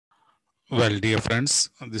Well, dear friends,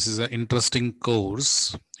 this is an interesting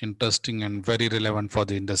course, interesting and very relevant for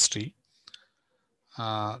the industry.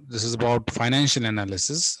 This is about financial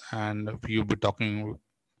analysis, and we'll be talking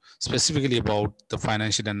specifically about the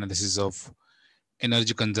financial analysis of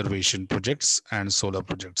energy conservation projects and solar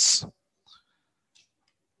projects.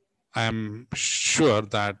 I am sure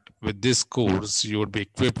that with this course, you would be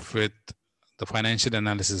equipped with the financial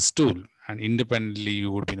analysis tool, and independently,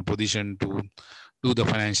 you would be in a position to do the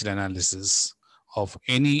financial analysis of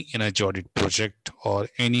any energy audit project or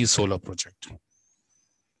any solar project.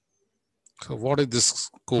 So, what is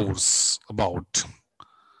this course about?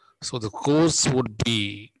 So, the course would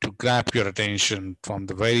be to grab your attention from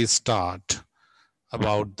the very start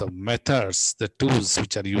about the methods, the tools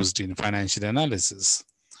which are used in financial analysis.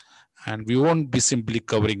 And we won't be simply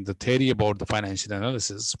covering the theory about the financial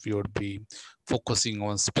analysis. We would be focusing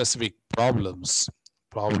on specific problems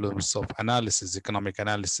of analysis, economic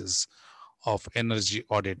analysis of energy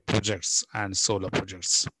audit projects and solar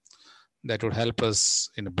projects. That would help us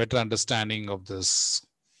in a better understanding of this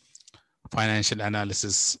financial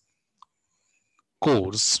analysis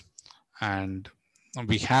course. And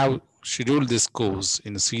we have scheduled this course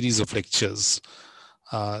in a series of lectures.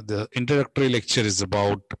 The introductory lecture is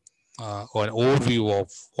about an overview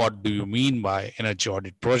of what do you mean by energy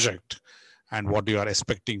audit project and what you are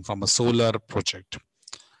expecting from a solar project.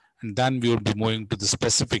 And then we will be moving to the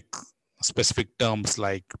specific terms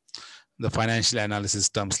like the financial analysis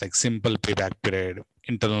terms like simple payback period,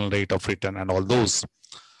 internal rate of return, and all those.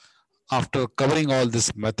 After covering all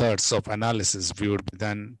these methods of analysis, we would be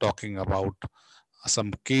then talking about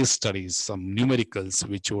some case studies, some numericals,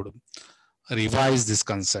 which would revise these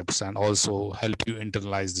concepts and also help you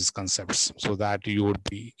internalize these concepts so that you would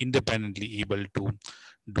be independently able to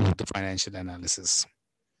do the financial analysis.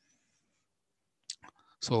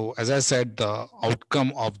 So, as I said, the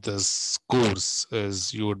outcome of this course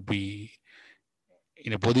is you would be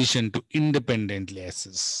in a position to independently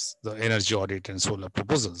assess the energy audit and solar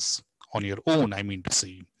proposals on your own, I mean to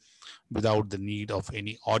say, without the need of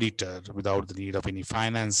any auditor, without the need of any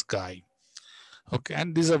finance guy. Okay,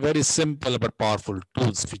 and these are very simple but powerful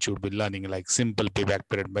tools which you would be learning, like simple payback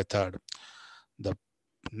period method, the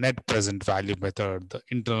net present value method, the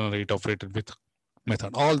internal rate of return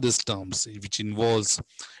method, all these terms which involves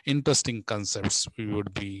interesting concepts we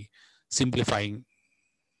would be simplifying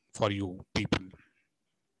for you people.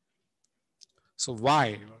 So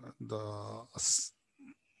why the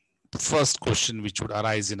first question which would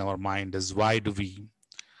arise in our mind is why do we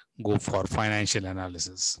go for financial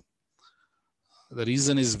analysis? The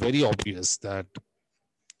reason is very obvious that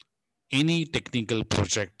any technical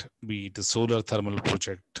project, be it a solar thermal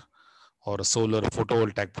project or a solar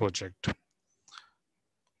photovoltaic project,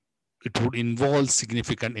 it would involve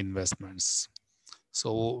significant investments.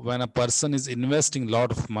 So when a person is investing a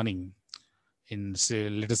lot of money in, say,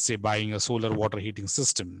 let us say buying a solar water heating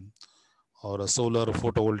system or a solar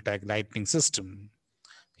photovoltaic lighting system,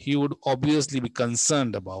 he would obviously be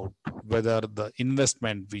concerned about whether the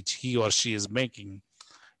investment which he or she is making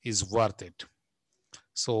is worth it.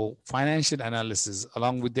 So financial analysis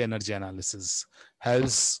along with the energy analysis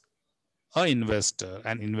helps an investor,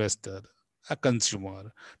 a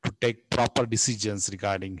consumer to take proper decisions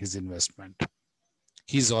regarding his investment,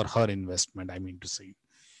 his or her investment, I mean to say.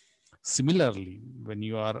 Similarly, when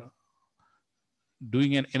you are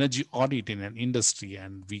doing an energy audit in an industry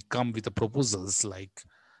and we come with the proposals like,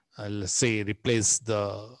 let's say, replace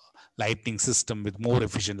the lighting system with more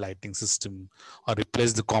efficient lighting system or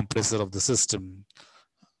replace the compressor of the system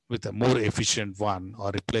with a more efficient one or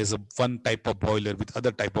replace one type of boiler with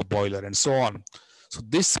other type of boiler and so on. So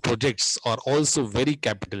these projects are also very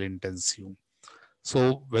capital intensive.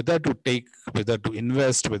 So whether to take, whether to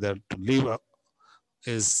invest, whether to leave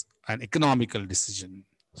is an economical decision.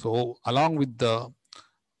 So along with the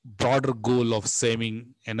broader goal of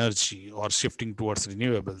saving energy or shifting towards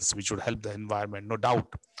renewables, which would help the environment, no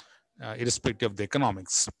doubt, irrespective of the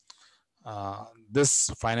economics, this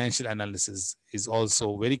financial analysis is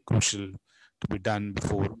also very crucial to be done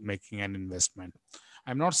before making an investment.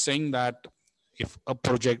 I'm not saying that if a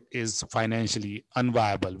project is financially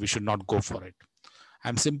unviable, we should not go for it.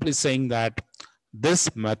 I'm simply saying that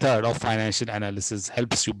this method of financial analysis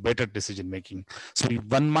helps you better decision making. So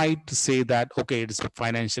one might say that, okay, it is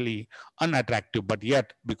financially unattractive, but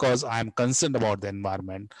yet because I'm concerned about the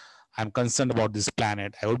environment, I'm concerned about this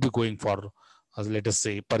planet, I would be going for, let us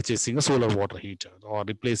say, purchasing a solar water heater or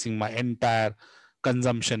replacing my entire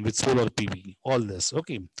consumption with solar PV, all this.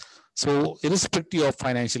 Okay. So irrespective of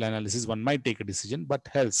financial analysis, one might take a decision, but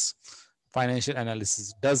financial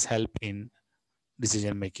analysis does help in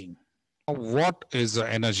decision making. What is the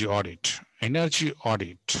energy audit? Energy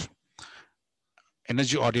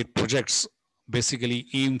audit projects basically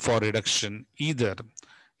aim for reduction either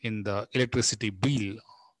in the electricity bill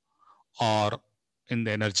or in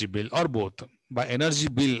the energy bill or both. By energy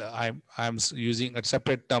bill, I'm using a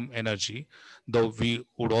separate term energy, though we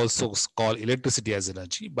would also call electricity as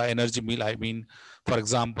energy. By energy bill, I mean, for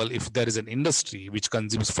example, if there is an industry which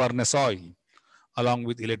consumes furnace oil along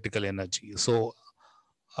with electrical energy. So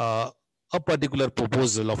uh, a particular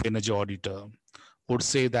proposal of energy auditor would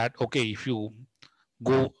say that, okay, if you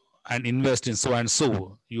go and invest in so and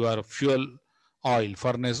so, your fuel oil,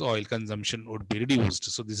 furnace oil consumption would be reduced.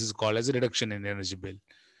 So this is called as a reduction in energy bill.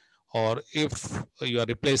 Or if you are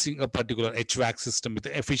replacing a particular HVAC system with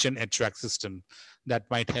an efficient HVAC system, that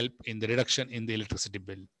might help in the reduction in the electricity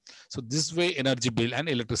bill. So this way, energy bill and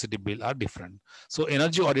electricity bill are different. So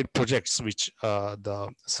energy audit projects, which the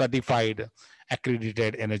certified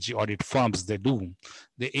accredited energy audit firms, they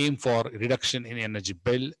aim for reduction in energy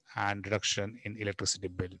bill and reduction in electricity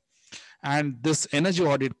bill. And this energy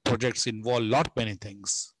audit projects involve lot many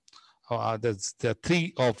things. There are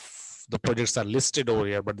three of the projects are listed over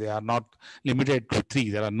here, but they are not limited to three.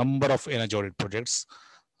 There are a number of energy audit projects.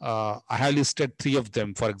 I have listed three of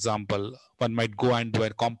them. For example, one might go and do a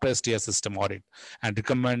compressed air system audit and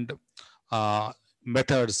recommend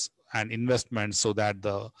methods and investments so that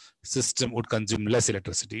the system would consume less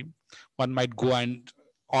electricity. One might go and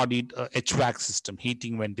audit a HVAC system,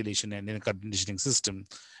 heating, ventilation, and air conditioning system,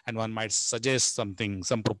 and one might suggest some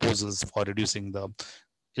proposals for reducing the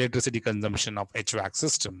electricity consumption of HVAC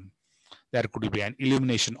system. There could be an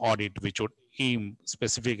illumination audit which would aim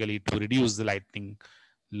specifically to reduce the lighting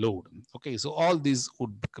load. Okay, so all these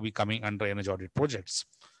would be coming under energy audit projects.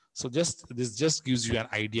 So this just gives you an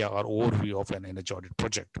idea or overview of an energy audit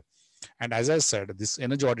project. And as I said, this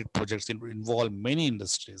energy audit projects involve many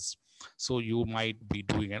industries. So you might be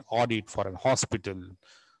doing an audit for a hospital,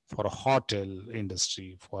 for a hotel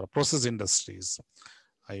industry, for process industries,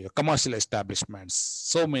 commercial establishments,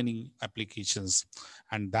 so many applications.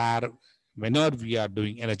 And there, whenever we are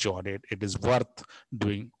doing energy audit, it is worth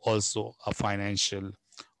doing also a financial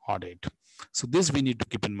audit. So this we need to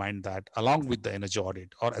keep in mind that along with the energy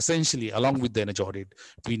audit, or essentially along with the energy audit,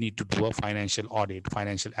 we need to do a financial audit,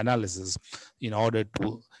 financial analysis, in order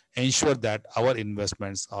to ensure that our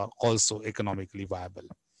investments are also economically viable.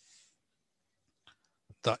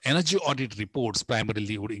 The energy audit reports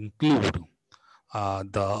primarily would include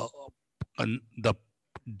the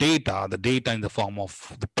data in the form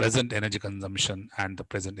of the present energy consumption and the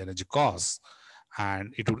present energy costs,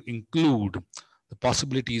 and it would include the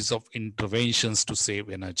possibilities of interventions to save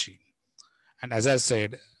energy. And as I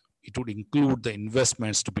said, it would include the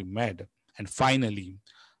investments to be made. And finally,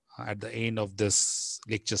 at the end of this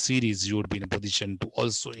lecture series, you would be in a position to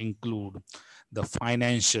also include the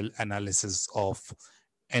financial analysis of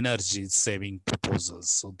energy saving proposals.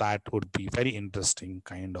 So that would be very interesting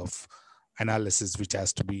kind of analysis which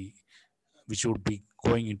would be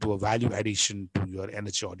going into a value addition to your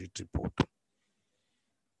energy audit report.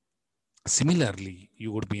 Similarly,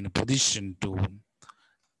 you would be in a position to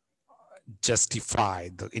justify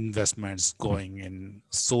the investments going in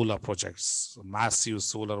solar projects, massive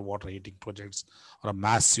solar water heating projects, or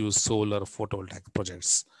massive solar photovoltaic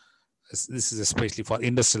projects. This is especially for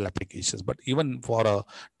industrial applications, but even for a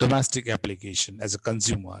domestic application as a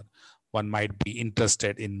consumer, one might be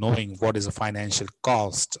interested in knowing what is the financial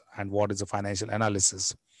cost and what is the financial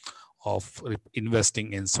analysis of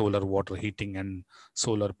investing in solar water heating and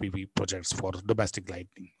solar PV projects for domestic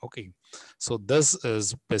lighting. Okay, so this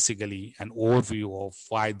is basically an overview of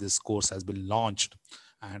why this course has been launched,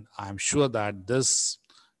 and I'm sure that this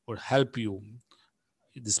would help you.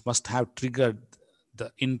 This must have triggered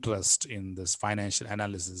the interest in this financial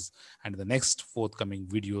analysis, and the next forthcoming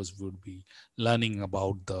videos would be learning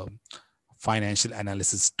about the financial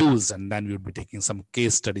analysis tools, and then we would be taking some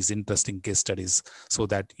case studies, interesting case studies, so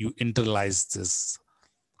that you internalize this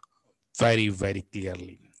very, very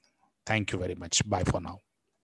clearly. Thank you very much. Bye for now.